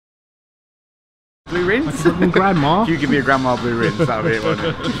Blue rinse? Like grandma. You give me a grandma blue rinse, that'll be it, won't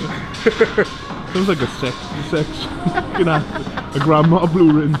it? Sounds like a sex. You know, a grandma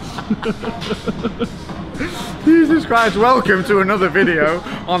blue rinse. Jesus Christ, welcome to another video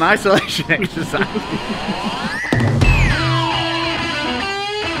on isolation exercise.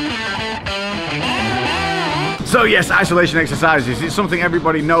 So yes, isolation exercises, it's something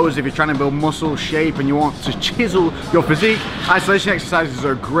everybody knows if you're trying to build muscle, shape, and you want to chisel your physique. Isolation exercises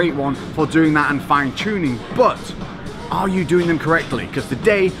are a great one for doing that and fine tuning, but are you doing them correctly? Because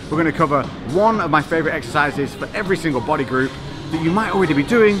today we're going to cover one of my favorite exercises for every single body group that you might already be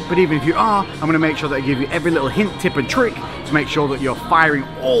doing, but even if you are, I'm going to make sure that I give you every little hint, tip and trick to make sure that you're firing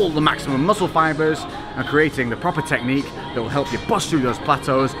all the maximum muscle fibers and creating the proper technique that will help you bust through those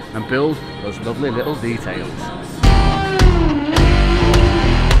plateaus and build those lovely little details.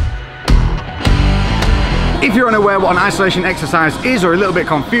 If you're unaware what an isolation exercise is or a little bit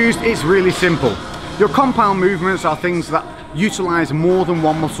confused, it's really simple. Your compound movements are things that utilize more than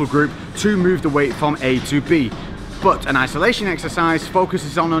one muscle group to move the weight from A to B. But an isolation exercise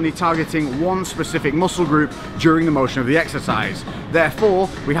focuses on only targeting one specific muscle group during the motion of the exercise. Therefore,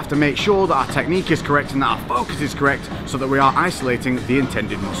 we have to make sure that our technique is correct and that our focus is correct so that we are isolating the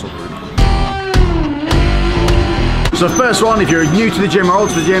intended muscle group. So first one, if you're new to the gym or old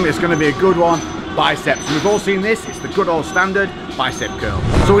to the gym, it's going to be a good one. Biceps. We've all seen this, it's the good old standard bicep curl.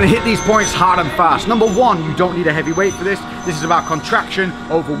 So we're going to hit these points hard and fast. Number one, you don't need a heavy weight for this. This is about contraction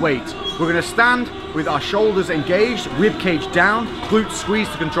over weight. We're going to stand with our shoulders engaged, rib cage down, glutes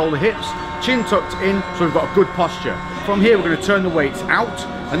squeezed to control the hips, chin tucked in so we've got a good posture. From here we're going to turn the weights out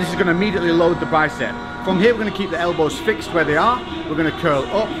and this is going to immediately load the bicep. From here we're going to keep the elbows fixed where they are. We're going to curl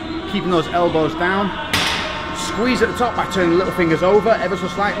up, keeping those elbows down. Squeeze at the top by turning the little fingers over ever so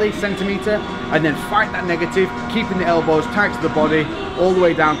slightly, centimetre, and then fight that negative, keeping the elbows tight to the body, all the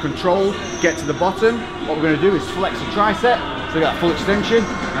way down controlled, get to the bottom. What we're going to do is flex the tricep, so we got full extension,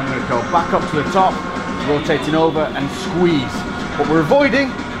 and we're going to go back up to the top, rotating over and squeeze. What we're avoiding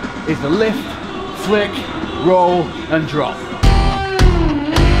is the lift, flick, roll, and drop.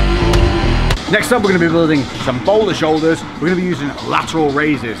 Next up, we're going to be building some boulder shoulders. We're going to be using lateral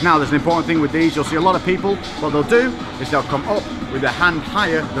raises. Now, there's an important thing with these. You'll see a lot of people, what they'll do is they'll come up with their hand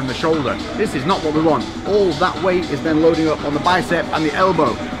higher than the shoulder. This is not what we want. All that weight is then loading up on the bicep and the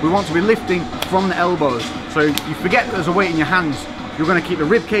elbow. We want to be lifting from the elbows. So you forget that there's a weight in your hands. You're going to keep the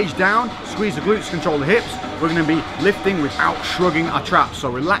rib cage down, squeeze the glutes, control the hips. We're going to be lifting without shrugging our traps. So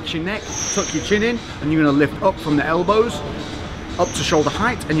relax your neck, tuck your chin in, and you're going to lift up from the elbows, up to shoulder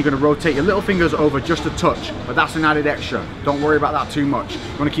height, and you're going to rotate your little fingers over just a touch, but that's an added extra. Don't worry about that too much.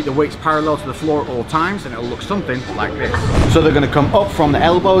 You want to keep the weights parallel to the floor at all times, and it'll look something like this. So they're going to come up from the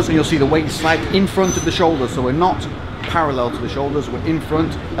elbows, and you'll see the weight slide in front of the shoulders, so we're not parallel to the shoulders, we're in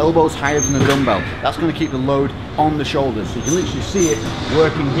front, elbows higher than the dumbbell. That's going to keep the load on the shoulders, so you can literally see it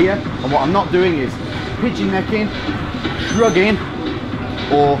working here. And what I'm not doing is pigeon necking, shrugging,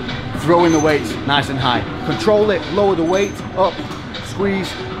 or throwing the weights nice and high. Control it, lower the weight, up,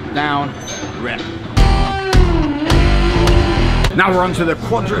 squeeze, down, rep. Now we're on to the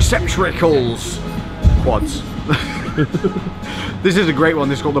quadricepticals. Quads. This is a great one.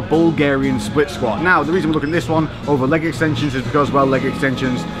 This is called the Bulgarian split squat. Now, the reason we're looking at this one over leg extensions is because, well, leg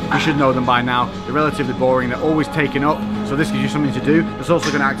extensions, you should know them by now. They're relatively boring. They're always taken up. So this gives you something to do. It's also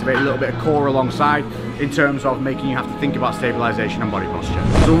going to activate a little bit of core alongside in terms of making you have to think about stabilization and body posture.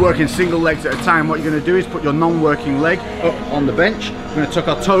 So we're working single legs at a time. What you're going to do is put your non-working leg up on the bench. We're going to tuck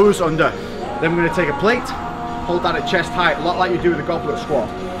our toes under. Then we're going to take a plate, hold that at chest height, a lot like you do with a goblet squat.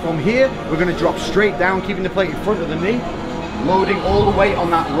 From here, we're going to drop straight down, keeping the plate in front of the knee, loading all the weight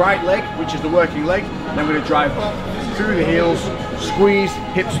on that right leg, which is the working leg. Then we're going to drive up through the heels, squeeze,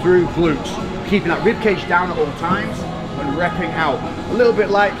 hips through, glutes. Keeping that rib cage down at all times and repping out. A little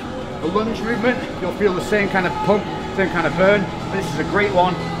bit like a lunge movement, you'll feel the same kind of pump, same kind of burn. This is a great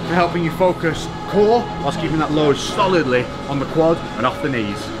one for helping you focus core whilst keeping that load solidly on the quad and off the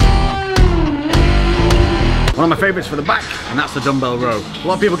knees. One of my favourites for the back, and that's the dumbbell row. A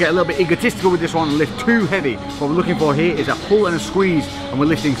lot of people get a little bit egotistical with this one and lift too heavy. What we're looking for here is a pull and a squeeze, and we're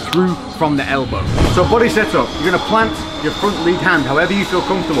lifting through from the elbow. So body setup, you're going to plant your front lead hand however you feel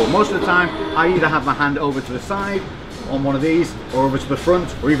comfortable. Most of the time, I either have my hand over to the side on one of these, or over to the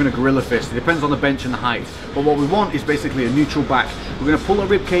front, or even a gorilla fist. It depends on the bench and the height. But what we want is basically a neutral back. We're going to pull our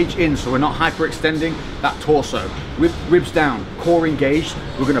rib cage in so we're not hyperextending that torso. Ribs down, core engaged.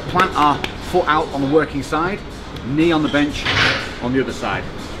 We're going to plant our foot out on the working side, knee on the bench on the other side.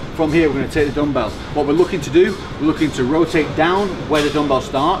 From here, we're going to take the dumbbell. What we're looking to do, we're looking to rotate down where the dumbbell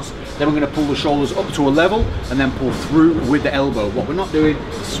starts, Then we're going to pull the shoulders up to a level and then pull through with the elbow. What we're not doing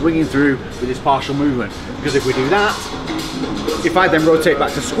is swinging through with this partial movement, because if we do that, if I then rotate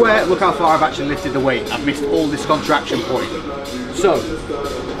back to square, look how far I've actually lifted the weight. I've missed all this contraction point. So,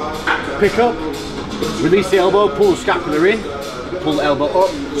 pick up, release the elbow, pull the scapula in, pull the elbow up,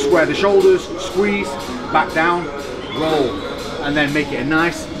 square the shoulders, squeeze, back down, roll, and then make it a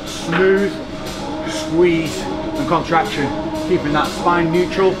nice, smooth squeeze and contraction, keeping that spine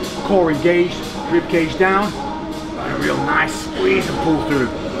neutral, core engaged, rib cage down, and a real nice squeeze and pull through.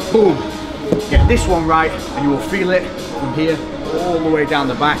 Boom! Get this one right, and you will feel it from here all the way down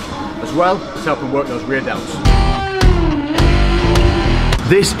the back, as well as helping work those rear delts.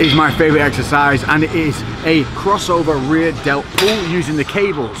 This is my favorite exercise, and it is a crossover rear delt pull using the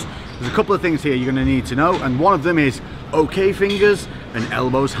cables. There's a couple of things here you're going to need to know, and one of them is OK fingers and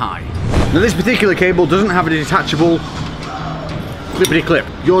elbows high. Now this particular cable doesn't have a detachable clippity clip.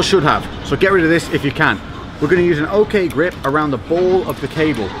 Yours should have, so get rid of this if you can. We're going to use an OK grip around the ball of the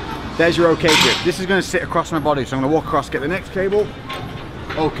cable. There's your OK grip. This is going to sit across my body, so I'm going to walk across, get the next cable,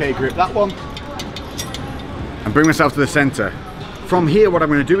 OK grip that one, and bring myself to the center. From here, what I'm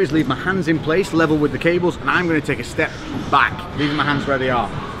going to do is leave my hands in place, level with the cables, and I'm going to take a step back, leaving my hands where they are.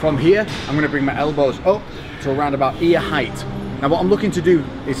 From here, I'm going to bring my elbows up to around about ear height. Now what I'm looking to do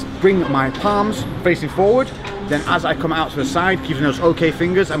is bring my palms facing forward, then as I come out to the side, keeping those OK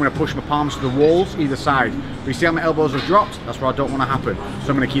fingers, I'm going to push my palms to the walls either side. But you see how my elbows have dropped? That's what I don't want to happen. So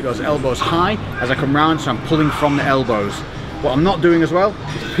I'm going to keep those elbows high as I come round, so I'm pulling from the elbows. What I'm not doing as well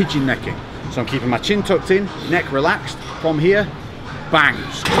is pigeon necking. So I'm keeping my chin tucked in, neck relaxed. From here, bang,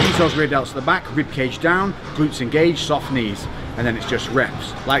 squeeze those rear delts to the back, rib cage down, glutes engaged, soft knees, and then it's just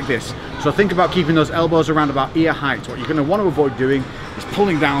reps like this. So think about keeping those elbows around about ear height. What you're going to want to avoid doing is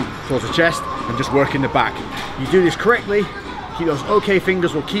pulling down towards the chest and just working the back. You do this correctly, keep those OK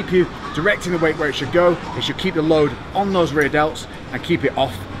fingers will keep you directing the weight where it should go. It should keep the load on those rear delts and keep it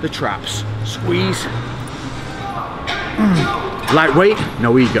off the traps. Squeeze. Lightweight,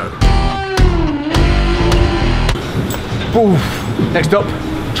 no ego. Oof. Next up,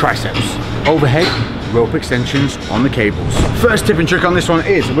 triceps. Overhead rope extensions on the cables. First tip and trick on this one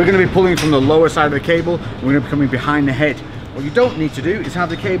is we're going to be pulling from the lower side of the cable and we're going to be coming behind the head. What you don't need to do is have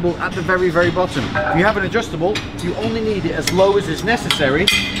the cable at the very bottom. If you have an adjustable, you only need it as low as is necessary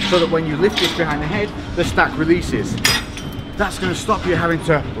so that when you lift this behind the head, the stack releases. That's going to stop you having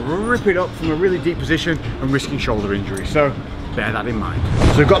to rip it up from a really deep position and risking shoulder injury. So bear that in mind.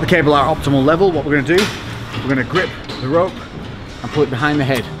 So we've got the cable at our optimal level. What we're going to do, we're going to grip the rope and pull it behind the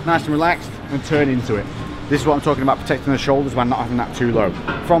head, nice and relaxed, and turn into it. This is what I'm talking about, protecting the shoulders by not having that too low.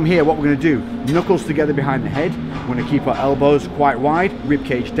 From here, what we're going to do, knuckles together behind the head. We're going to keep our elbows quite wide, rib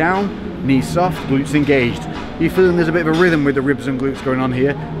cage down, knees soft, glutes engaged. You're feeling there's a bit of a rhythm with the ribs and glutes going on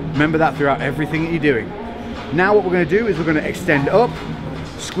here. Remember that throughout everything that you're doing. Now what we're going to do is we're going to extend up,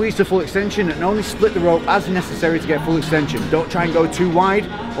 squeeze to full extension, and only split the rope as necessary to get full extension. Don't try and go too wide,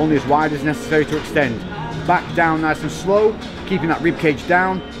 only as wide as necessary to extend. Back down nice and slow, keeping that rib cage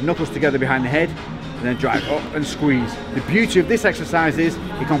down, knuckles together behind the head, and then drive up and squeeze. The beauty of this exercise is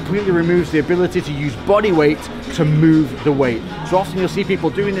it completely removes the ability to use body weight to move the weight. So often you'll see people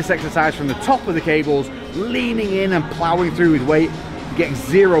doing this exercise from the top of the cables, leaning in and plowing through with weight, getting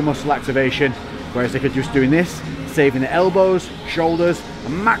zero muscle activation, whereas they could just doing this, saving the elbows, shoulders,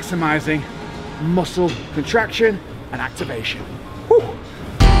 and maximizing muscle contraction and activation. Woo.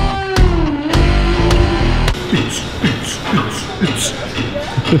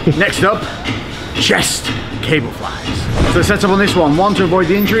 Next up, chest cable flies. So the setup on this one to avoid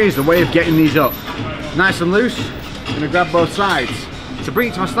the injury is the way of getting these up. Nice and loose, I'm going to grab both sides. To bring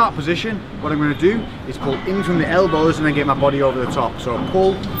it to my start position, what I'm going to do is pull in from the elbows and then get my body over the top. So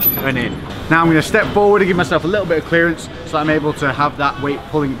pull and in. Now I'm going to step forward and give myself a little bit of clearance so I'm able to have that weight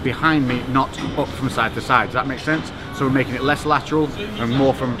pulling behind me, not up from side to side. Does that make sense? So we're making it less lateral and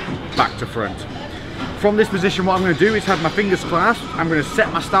more from back to front. From this position, what I'm going to do is have my fingers clasped. I'm going to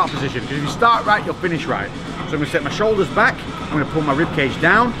set my start position, because if you start right, you'll finish right. So I'm going to set my shoulders back, I'm going to pull my rib cage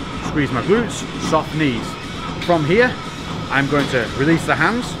down, squeeze my glutes, soft knees. From here, I'm going to release the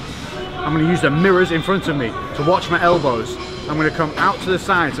hands. I'm going to use the mirrors in front of me to watch my elbows. I'm going to come out to the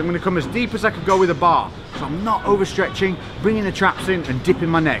sides. I'm going to come as deep as I could go with a bar. So I'm not overstretching, bringing the traps in and dipping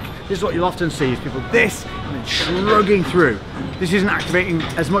my neck. This is what you'll often see, is people this and then shrugging through. This isn't activating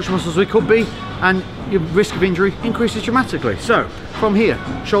as much muscle as we could be, and your risk of injury increases dramatically. So from here,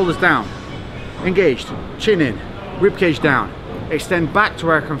 shoulders down, engaged, chin in, rib cage down, extend back to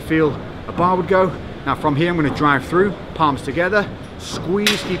where I can feel a bar would go. Now from here, I'm going to drive through, palms together,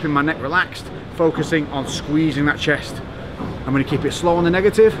 squeeze, keeping my neck relaxed, focusing on squeezing that chest. I'm going to keep it slow on the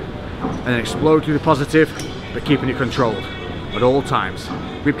negative, and then explode through the positive, but keeping it controlled at all times.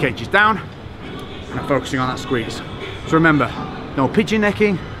 Rib cage is down, and I'm focusing on that squeeze. So remember, no pigeon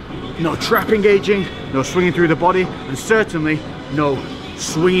necking, no trap engaging, no swinging through the body, and certainly no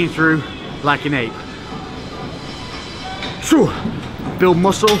swinging through like an ape. So, build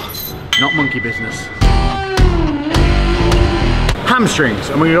muscle, not monkey business. Hamstrings,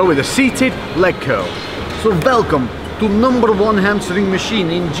 and we're going to go with a seated leg curl. So welcome to #1 hamstring machine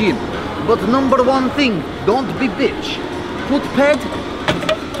in gym. But #1 thing, don't be bitch. Put pad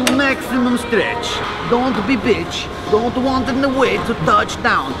to maximum stretch. Don't be bitch. Don't want the weight to touch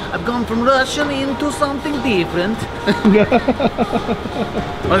down. I've gone from Russian into something different.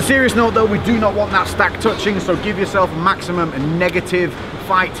 On a serious note though, we do not want that stack touching, so give yourself maximum negative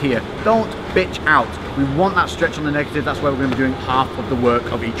fight here. Don't bitch out. We want that stretch on the negative. That's why we're going to be doing half of the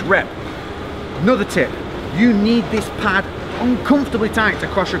work of each rep. Another tip, you need this pad uncomfortably tight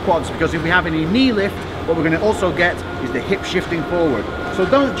across your quads, because if we have any knee lift, what we're going to also get is the hip shifting forward. So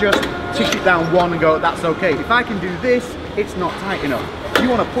don't just tick it down one and go, that's okay. If I can do this, it's not tight enough. You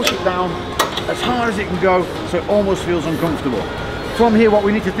want to push it down as hard as it can go so it almost feels uncomfortable. From here, what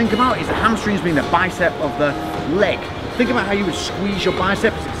we need to think about is the hamstrings being the bicep of the leg. Think about how you would squeeze your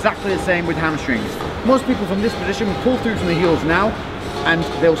bicep. It's exactly the same with hamstrings. Most people from this position will pull through from the heels now, and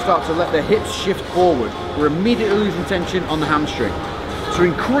they'll start to let their hips shift forward. We're immediately losing tension on the hamstring. To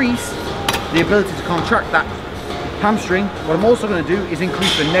increase the ability to contract that hamstring, what I'm also going to do is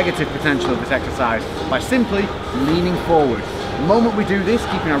increase the negative potential of this exercise by simply leaning forward. The moment we do this,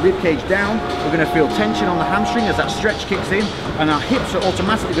 keeping our rib cage down, we're going to feel tension on the hamstring as that stretch kicks in, and our hips are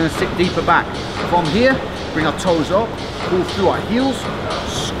automatically going to sit deeper back. From here, bring our toes up, pull through our heels,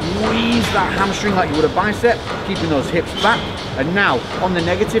 squeeze that hamstring like you would a bicep, keeping those hips back. And now, on the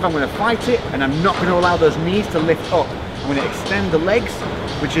negative, I'm going to fight it, and I'm not going to allow those knees to lift up. I'm going to extend the legs,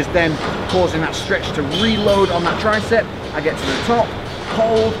 which is then causing that stretch to reload on that tricep. I get to the top,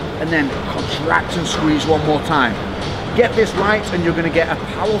 hold, and then contract and squeeze one more time. Get this right and you're going to get a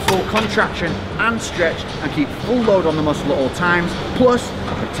powerful contraction and stretch, and keep full load on the muscle at all times, plus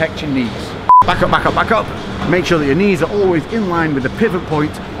protect your knees. Back up, back up, back up. Make sure that your knees are always in line with the pivot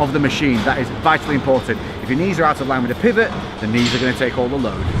point of the machine. That is vitally important. If your knees are out of line with the pivot, the knees are going to take all the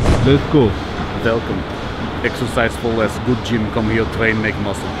load. Let's go. Welcome. Exercise for less. Good gym. Come here, train, make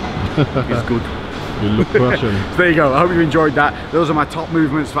muscle. It's good. You look Russian. So there you go. I hope you enjoyed that. Those are my top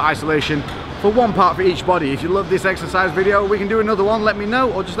movements for isolation, for one part for each body. If you love this exercise video, we can do another one. Let me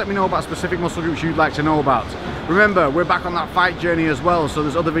know, or just let me know about specific muscle groups you'd like to know about. Remember, we're back on that fight journey as well, so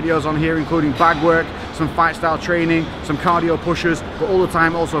there's other videos on here including bag work, some fight style training, some cardio pushers, but all the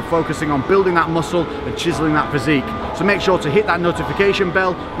time also focusing on building that muscle and chiseling that physique. So make sure to hit that notification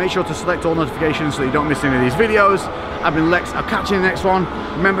bell, make sure to select all notifications so you don't miss any of these videos. I've been Lex, I'll catch you in the next one.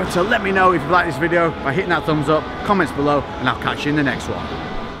 Remember to let me know if you like this video by hitting that thumbs up, comments below, and I'll catch you in the next one.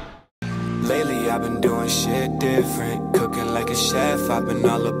 Lately I've been doing shit different, cooking like a chef, I've been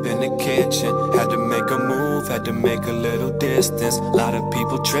all up in the kitchen. Had to make a move, had to make a little distance. A lot of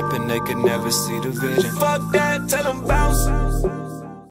people tripping, they could never see the vision. Fuck that, tell them bounce.